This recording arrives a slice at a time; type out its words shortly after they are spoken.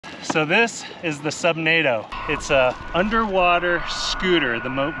So this is the Subnado. It's a underwater scooter, the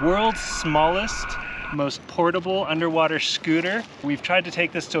world's smallest, most portable underwater scooter. We've tried to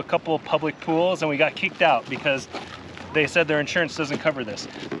take this to a couple of public pools and we got kicked out because they said their insurance doesn't cover this.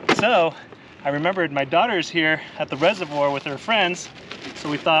 So I remembered my daughter's here at the reservoir with her friends, so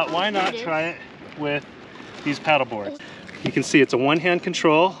we thought, why not try it with these paddle boards. You can see it's a one-hand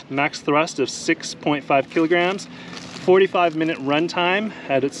control, max thrust of 6.5 kilograms, 45-minute runtime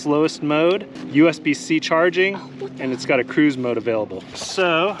at its slowest mode, USB-C charging, and it's got a cruise mode available.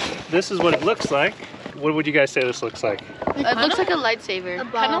 So this is what it looks like. What would you guys say this looks like? It looks like a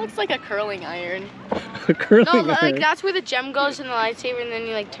lightsaber. Kind of looks like a curling iron. A curling iron? No, like that's where the gem goes in the lightsaber and then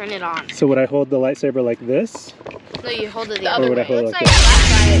you like turn it on. So would I hold the lightsaber like this? No, you hold it the other way. It hold looks like like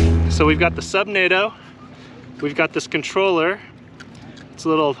flashlight. So we've got the Subnado, we've got this controller. It's a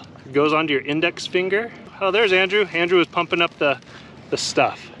little, goes onto your index finger. Oh, there's Andrew. Andrew was pumping up the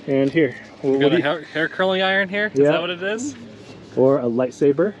stuff. And here. Well, got a hair curling iron here? Is that what it is? Or a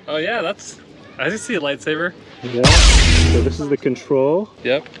lightsaber. Oh yeah, I just see a lightsaber. Yeah. So this is the control.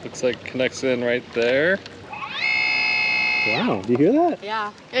 Yep, looks like connects in right there. Wow, do you hear that?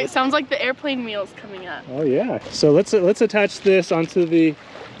 Yeah, it sounds like the airplane wheels coming up. Oh yeah. So let's attach this onto the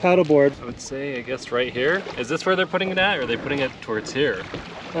paddleboard. I would say, I guess right here. Is this where they're putting it at, or are they putting it towards here?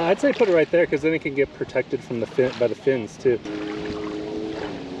 I'd say put it right there because then it can get protected from the by the fins too.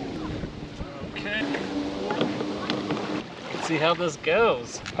 Okay. Let's see how this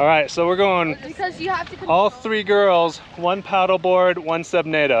goes. All right, so we're going Because you have to all 3 girls, 1 paddleboard, 1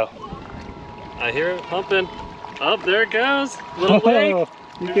 Subnado. I hear it pumping. Oh, there it goes. Little wake.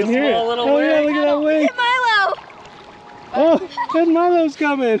 You can hear it. Little Oh yeah, wake. look at that wake. Milo! Oh, and Milo's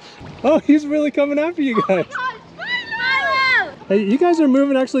coming. Oh, he's really coming after you guys. Milo! Hey, you guys are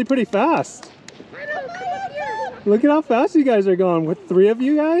moving actually pretty fast. Look at how fast you guys are going with 3 of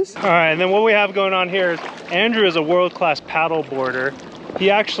you guys. All right, and then what we have going on here is Andrew is a world-class paddle boarder.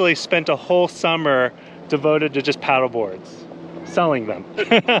 He actually spent a whole summer devoted to just paddle boards, selling them.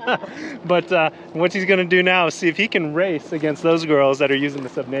 But what he's gonna do now is see if he can race against those girls that are using the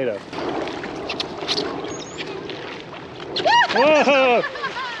Subnado. Whoa!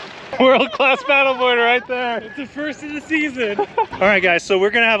 World-class paddleboarder right there. It's the first of the season. All right, guys, so we're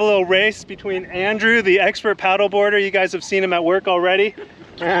gonna have a little race between Andrew, the expert paddleboarder. You guys have seen him at work already.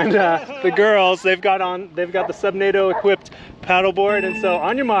 And the girls, they've got the Subnado equipped paddleboard. And so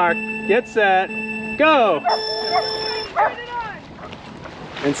on your mark, get set, go!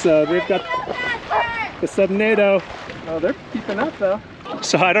 And so they've got the Subnado. Oh, they're keeping up though.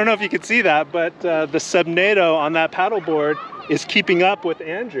 So I don't know if you could see that, but the Subnado on that paddleboard is keeping up with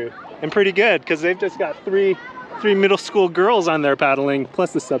Andrew. And pretty good, because they've just got three middle school girls on there paddling,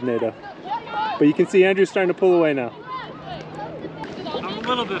 plus the Subnado. But you can see Andrew's starting to pull away now. I'm a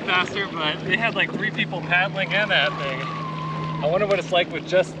little bit faster, but they had like 3 people paddling in that thing. I wonder what it's like with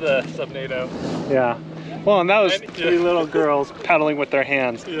just the Subnado. Yeah. Well, and that was 3 little girls paddling with their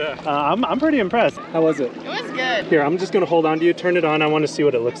hands. Yeah. I'm pretty impressed. How was it? It was good. Here, I'm just gonna hold on to you, turn it on. I want to see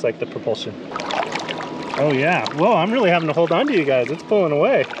what it looks like, the propulsion. Oh yeah, whoa, I'm really having to hold on to you guys. It's pulling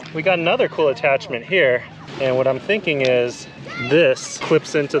away. We got another cool attachment here. And what I'm thinking is this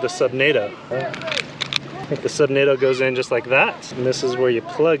clips into the Subnado. I think the Subnado goes in just like that. And this is where you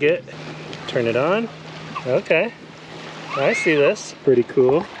plug it, turn it on. Okay, I see this. Pretty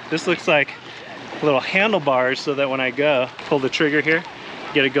cool. This looks like little handlebars so that when I go, pull the trigger here,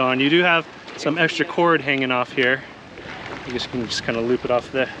 get it going. You do have some extra cord hanging off here. You can just kind of loop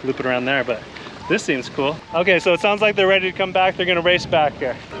it around there, but this seems cool. Okay, so it sounds like they're ready to come back. They're gonna race back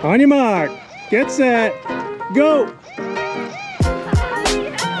here. On your mark, get set, go!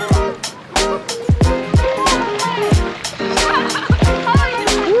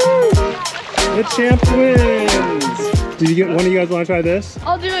 The champ wins! Did you get one of you guys want to try this?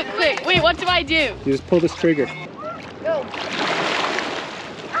 I'll do it quick. Wait, what do I do? You just pull this trigger. Go.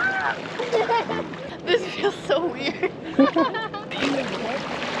 This feels so weird.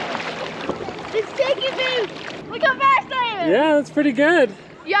 It's taking me! Look how fast I am! Yeah, that's pretty good.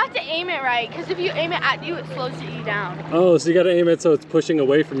 You have to aim it right, because if you aim it at you, it slows you down. Oh, so you gotta aim it so it's pushing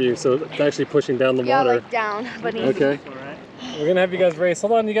away from you, so it's actually pushing down the water. like down, but easy. Okay. We're gonna have you guys race.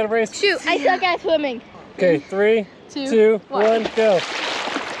 Hold on, you gotta race. Shoot, I suck at swimming. Okay, 3, 2, 1, go.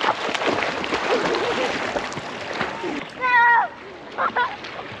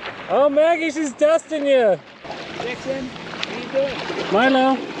 Oh, Maggie, she's dusting you. Dixon, what are you doing?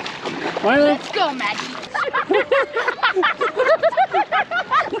 Milo. Milo. Let's go, Maggie.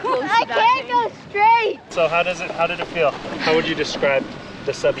 I can't go straight. So how did it feel? How would you describe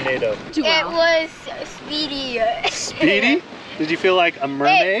the Subnado? It was speedy. Speedy? Did you feel like a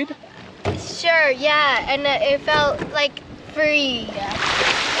mermaid? Sure, yeah, and it felt like free.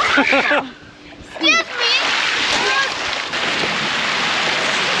 Excuse me.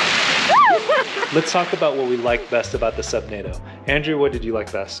 Let's talk about what we like best about the Subnado. Andrew, what did you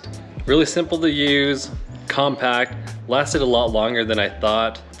like best? Really simple to use, compact, lasted a lot longer than I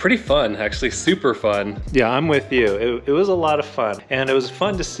thought. Pretty fun, actually, super fun. Yeah, I'm with you. It was a lot of fun, and it was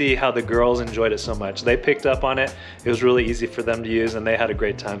fun to see how the girls enjoyed it so much. They picked up on it. It was really easy for them to use, and they had a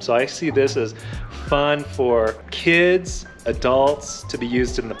great time. So I see this as fun for kids, adults, to be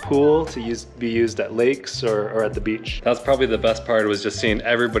used in the pool, to be used at lakes or at the beach. That's probably the best part, was just seeing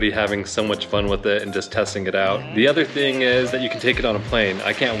everybody having so much fun with it and just testing it out. The other thing is that you can take it on a plane.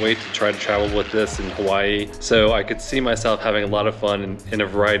 I can't wait to try to travel with this in Hawaii. So I could see myself having a lot of fun in a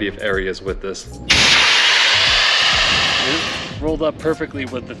variety of areas with this. It rolled up perfectly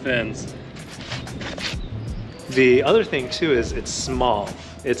with the fins. The other thing too is it's small.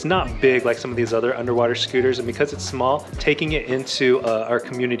 It's not big like some of these other underwater scooters, and because it's small, taking it into our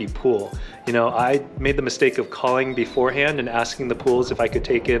community pool. You know, I made the mistake of calling beforehand and asking the pools if I could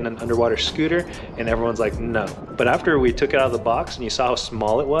take in an underwater scooter, and everyone's like, no. But after we took it out of the box and you saw how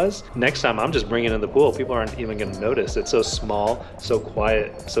small it was, next time I'm just bringing it in the pool. People aren't even gonna notice. It's so small, so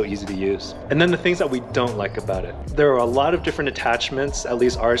quiet, so easy to use. And then the things that we don't like about it. There are a lot of different attachments, at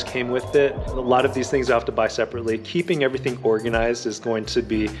least ours came with it. A lot of these things you have to buy separately. Keeping everything organized is going to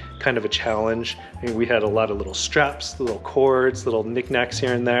be kind of a challenge. I mean, we had a lot of little straps, little cords, little knickknacks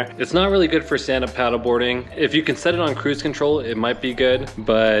here and there. It's not really good for stand-up paddleboarding. If you can set it on cruise control, it might be good,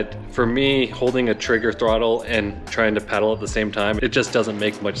 but for me, holding a trigger throttle and trying to paddle at the same time, it just doesn't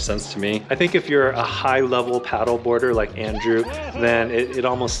make much sense to me. I think if you're a high-level paddleboarder like Andrew, then it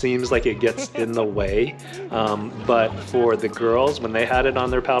almost seems like it gets in the way. But for the girls, when they had it on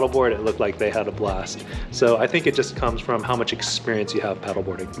their paddleboard, it looked like they had a blast. So I think it just comes from how much experience you have paddleboarding.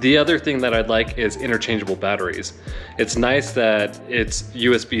 The other thing that I'd like is interchangeable batteries. It's nice that it's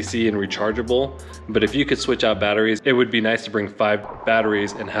USB-C and rechargeable, but if you could switch out batteries, it would be nice to bring 5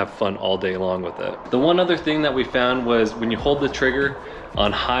 batteries and have fun all day long with it. The one other thing that we found was when you hold the trigger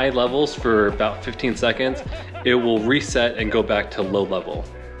on high levels for about 15 seconds, it will reset and go back to low level.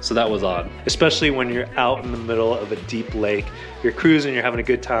 So that was odd. Especially when you're out in the middle of a deep lake, you're cruising, you're having a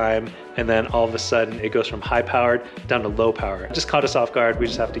good time, and then all of a sudden it goes from high powered down to low power. It just caught us off guard. We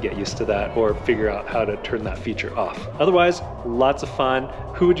just have to get used to that or figure out how to turn that feature off. Otherwise, lots of fun.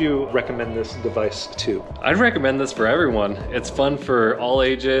 Who would you recommend this device to? I'd recommend this for everyone. It's fun for all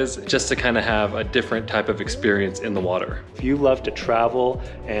ages, just to kind of have a different type of experience in the water. If you love to travel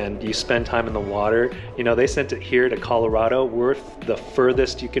and you spend time in the water, you know, they sent it here to Colorado. We're the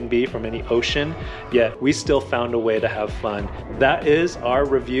furthest you can be from any ocean, yet we still found a way to have fun. That is our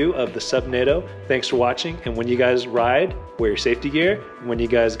review of the Subnado. Thanks for watching, and when you guys ride, wear your safety gear. When you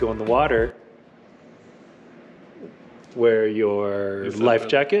guys go in the water, wear your life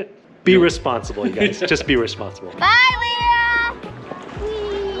jacket. Be responsible, you guys. Just be responsible. Bye, Leah.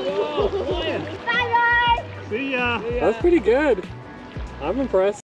 Bye, guys. See ya. That's pretty good. I'm impressed.